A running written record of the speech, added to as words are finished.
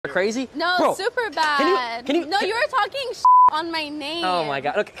crazy? No, Bro, super bad. No, you were talking on my name. Oh my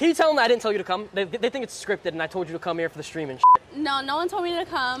God. Okay, can you tell them that I didn't tell you to come? They think it's scripted and I told you to come here for the stream and shit. No, no one told me to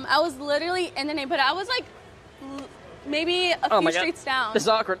come. I was literally in the neighborhood. I was like maybe a few streets down. This is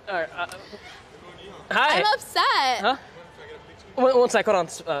awkward. All right. Hi. I'm upset. Huh? One sec, hold on.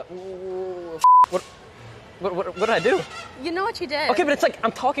 What did I do? You know what you did. Okay, but it's like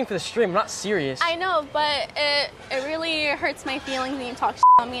I'm talking for the stream. I'm not serious. I know, but it really hurts my feelings when you talk shit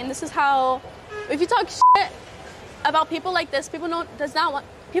on me. And this is how, if you talk shit about people like this, people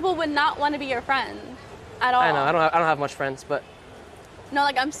would not want to be your friend at all. I know. I don't have much friends, but. No,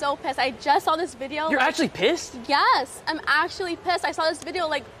 like I'm so pissed. I just saw this video. You're actually pissed? Yes, I'm actually pissed. I saw this video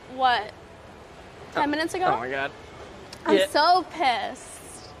like what, 10 minutes ago? Oh my God. I'm so pissed.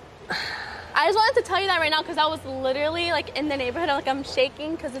 I just wanted to tell you that right now because I was literally like in the neighborhood, like I'm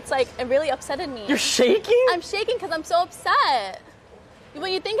shaking because it's like it really upsetted me. You're shaking? I'm shaking because I'm so upset.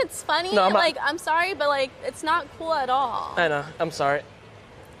 But you think it's funny? No, I'm sorry, but like it's not cool at all. I know. I'm sorry.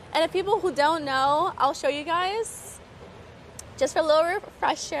 And if people who don't know, I'll show you guys just for a little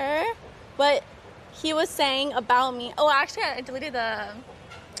refresher what he was saying about me. Oh, actually,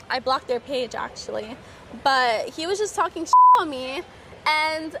 I blocked their page actually, but he was just talking shit on me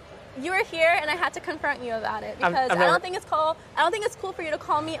and. You were here, and I had to confront you about it because I don't think it's cool for you to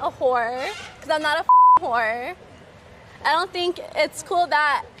call me a whore because I'm not a whore. I don't think it's cool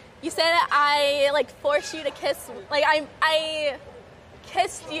that you say that I like forced you to kiss. Like I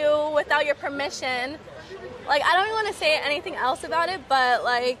kissed you without your permission. Like I don't even want to say anything else about it, but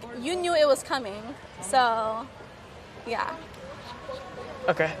like you knew it was coming. So, yeah.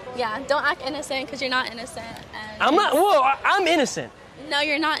 Okay. Yeah. Don't act innocent because you're not innocent. And I'm not. Whoa, I'm innocent. No,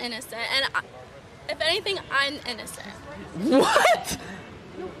 you're not innocent. And if anything, I'm innocent. What?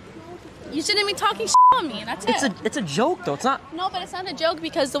 You shouldn't be talking shit on me. That's it. It's a joke, though. It's not. No, but it's not a joke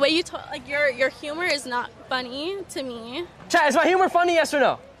because the way you talk, like your humor is not funny to me. Chat, is my humor funny? Yes or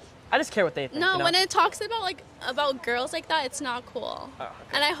no? I just care what they think. No, you know? when it talks about girls like that, it's not cool. Oh, okay.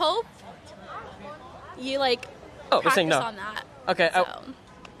 And I hope you practice no. on that. Okay. So.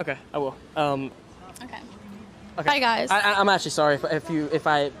 Okay, I will. Okay. Bye, guys. I'm actually sorry if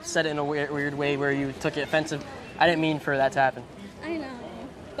I said it in a weird way where you took it offensive. I didn't mean for that to happen. I know,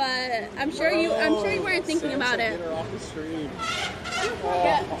 but I'm sure you weren't thinking about it. Off the stream.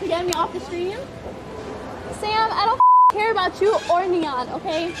 To get me off the stream? Sam, I don't care about you or N3on.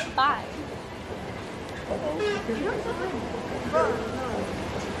 Okay, bye.